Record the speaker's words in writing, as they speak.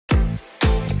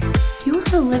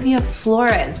Olivia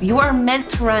Flores. You are meant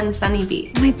to run Sunny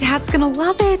Bee. My dad's gonna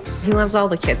love it. He loves all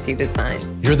the kits you design.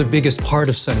 You're the biggest part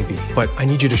of Sunny Bee, but I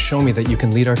need you to show me that you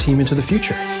can lead our team into the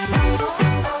future.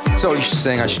 So you're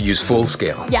saying I should use full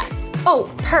scale? Yes.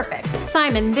 Oh, perfect.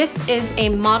 Simon, this is a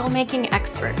model-making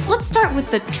expert. Let's start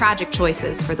with the tragic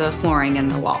choices for the flooring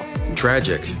and the walls.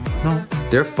 Tragic? No,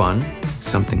 they're fun.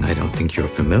 Something I don't think you're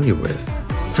familiar with.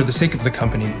 For the sake of the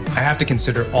company, I have to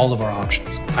consider all of our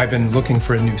options. I've been looking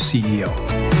for a new CEO.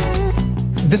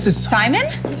 This is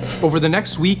Simon? Over the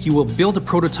next week, you will build a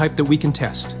prototype that we can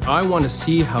test. I want to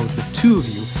see how the two of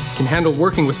you can handle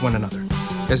working with one another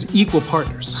as equal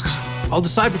partners. I'll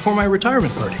decide before my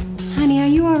retirement party. Honey, are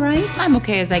you all right? I'm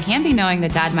okay as I can be, knowing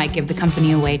that Dad might give the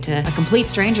company away to a complete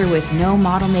stranger with no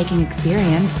model-making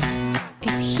experience.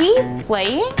 Is he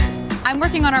playing? I'm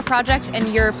working on our project and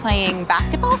you're playing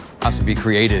basketball? I have to be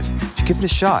creative. Just give it a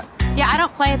shot. Yeah, I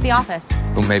don't play at the office.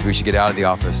 Well, maybe we should get out of the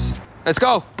office. Let's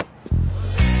go.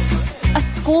 A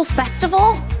school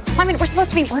festival? Simon, we're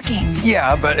supposed to be working.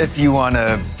 Yeah, but if you want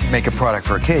to make a product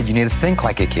for a kid, you need to think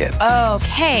like a kid.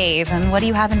 Okay, then what do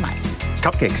you have in mind?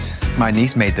 Cupcakes. My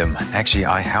niece made them. Actually,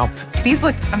 I helped. These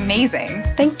look amazing.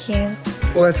 Thank you.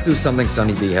 Well, let's do something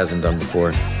Sunny Bee hasn't done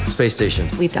before. Space station.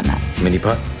 We've done that. Mini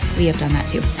putt. We have done that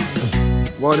too.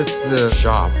 What if the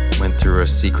shop went through a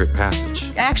secret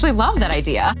passage? I actually love that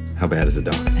idea. How bad is it,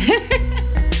 Doc?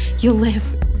 You'll live.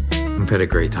 I've had a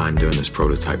great time doing this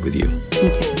prototype with you.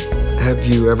 Me too. Have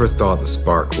you ever thought the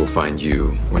spark will find you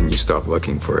when you stop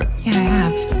looking for it? Yeah, I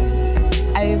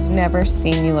have. I've never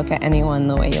seen you look at anyone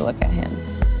the way you look at him.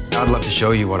 I'd love to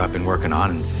show you what I've been working on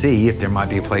and see if there might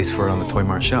be a place for it on the Toy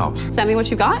Mart shelves. Send me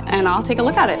what you got, and I'll take a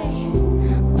look at it.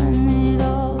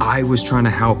 I was trying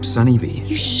to help Sunny Bee.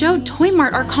 You showed Toy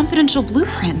Mart our confidential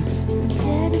blueprints.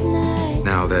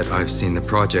 Now that I've seen the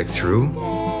project through,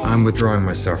 I'm withdrawing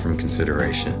myself from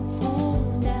consideration.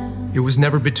 It was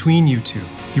never between you two.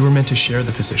 You were meant to share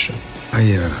the position. I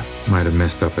might have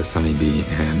messed up at Sunny Bee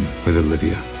and with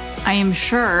Olivia. I am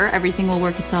sure everything will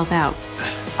work itself out.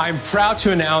 I'm proud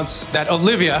to announce that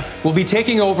Olivia will be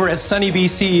taking over as Sunny Bee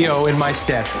CEO in my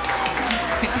stead.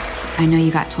 I know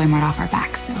you got Toy Mart off our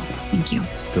backs, so thank you.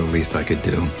 It's the least I could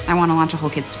do. I want to launch a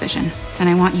whole kids division, and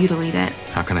I want you to lead it.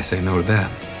 How can I say no to that?